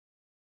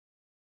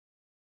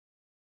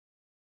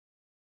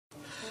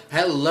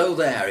Hello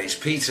there, it's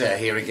Peter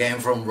here again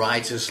from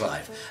Writer's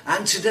Life,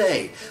 and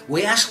today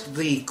we ask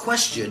the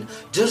question,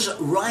 does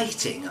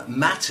writing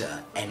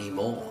matter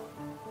anymore?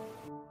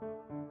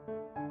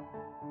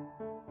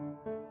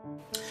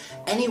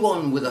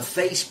 Anyone with a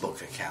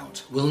Facebook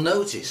account will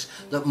notice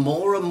that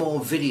more and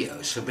more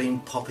videos have been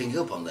popping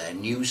up on their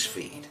news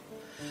feed.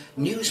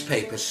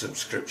 Newspaper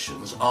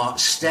subscriptions are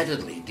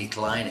steadily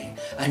declining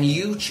and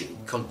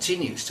YouTube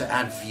continues to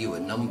add viewer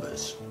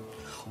numbers.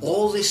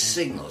 All this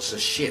signals a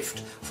shift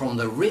from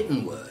the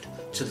written word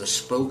to the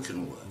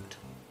spoken word.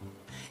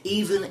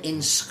 Even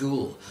in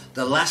school,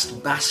 the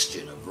last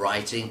bastion of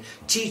writing,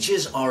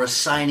 teachers are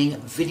assigning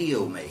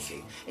video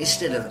making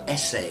instead of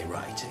essay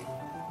writing.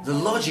 The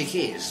logic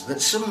is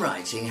that some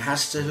writing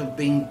has to have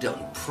been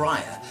done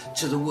prior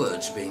to the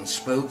words being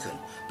spoken,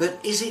 but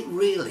is it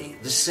really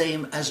the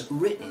same as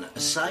written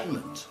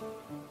assignment?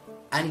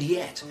 And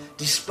yet,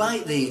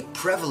 despite the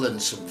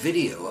prevalence of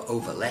video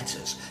over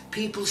letters,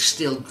 people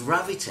still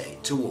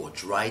gravitate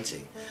towards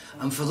writing.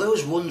 And for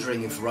those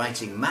wondering if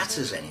writing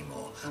matters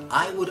anymore,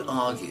 I would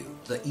argue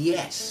that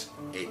yes,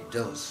 it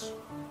does.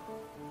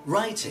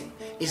 Writing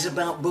is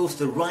about both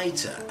the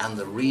writer and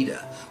the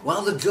reader.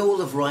 While the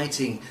goal of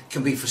writing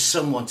can be for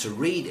someone to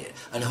read it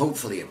and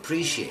hopefully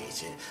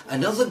appreciate it,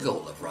 another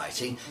goal of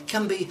writing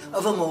can be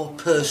of a more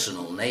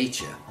personal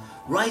nature.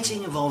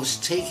 Writing involves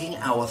taking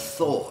our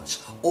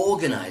thoughts,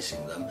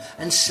 organising them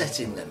and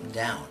setting them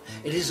down.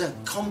 It is a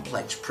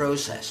complex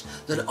process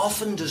that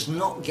often does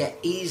not get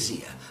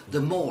easier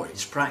the more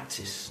it's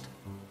practiced.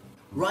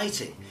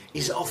 Writing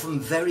is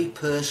often very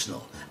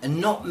personal and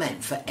not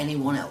meant for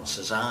anyone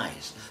else's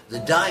eyes. The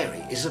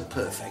diary is a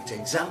perfect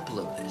example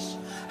of this.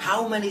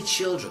 How many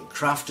children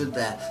crafted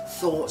their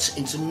thoughts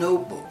into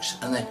notebooks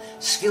and then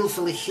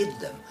skillfully hid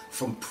them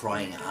from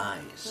prying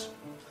eyes?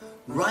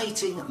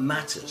 Writing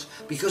matters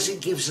because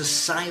it gives a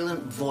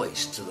silent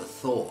voice to the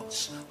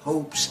thoughts,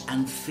 hopes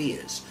and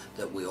fears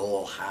that we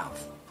all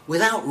have.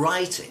 Without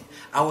writing,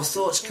 our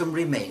thoughts can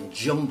remain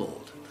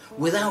jumbled.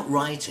 Without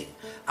writing,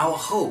 our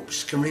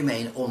hopes can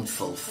remain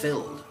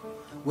unfulfilled.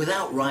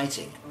 Without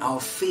writing, our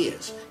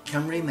fears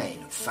can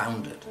remain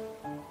founded.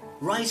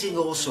 Writing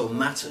also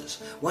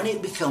matters when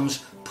it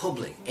becomes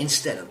public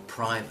instead of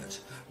private.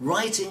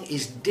 Writing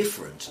is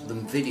different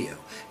than video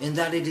in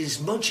that it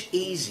is much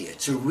easier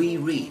to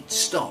reread,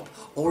 stop,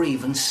 or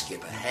even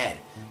skip ahead.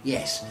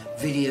 Yes,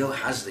 video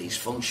has these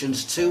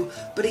functions too,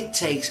 but it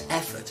takes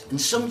effort, and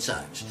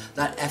sometimes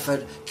that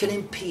effort can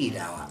impede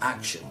our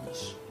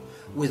actions.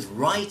 With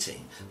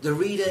writing, the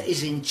reader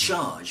is in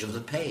charge of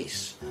the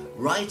pace.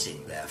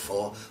 Writing,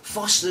 therefore,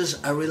 fosters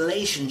a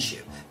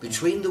relationship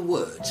between the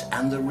words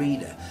and the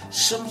reader,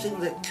 something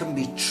that can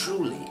be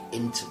truly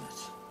intimate.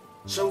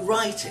 So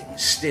writing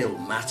still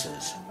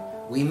matters.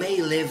 We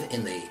may live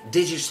in the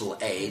digital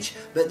age,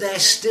 but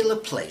there's still a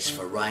place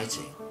for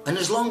writing. And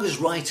as long as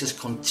writers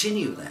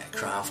continue their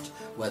craft,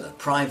 whether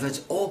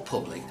private or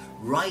public,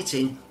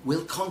 writing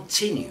will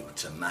continue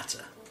to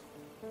matter.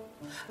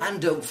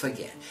 And don't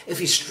forget, if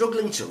you're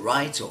struggling to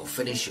write or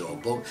finish your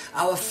book,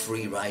 our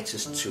Free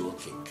Writers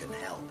Toolkit can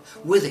help.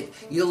 With it,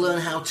 you'll learn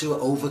how to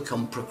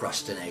overcome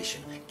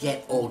procrastination,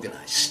 get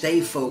organised, stay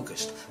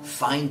focused,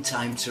 find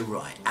time to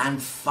write, and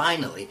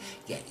finally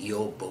get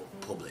your book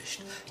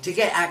published. To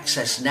get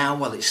access now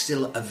while it's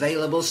still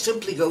available,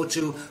 simply go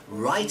to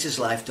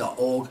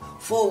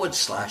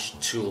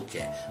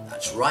writerslife.org/toolkit.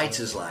 That's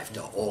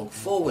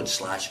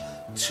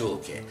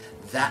writerslife.org/toolkit.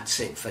 That's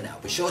it for now.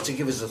 Be sure to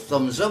give us a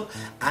thumbs up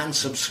and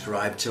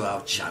subscribe to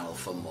our channel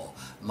for more.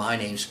 My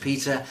name's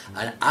Peter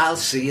and I'll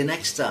see you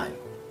next time.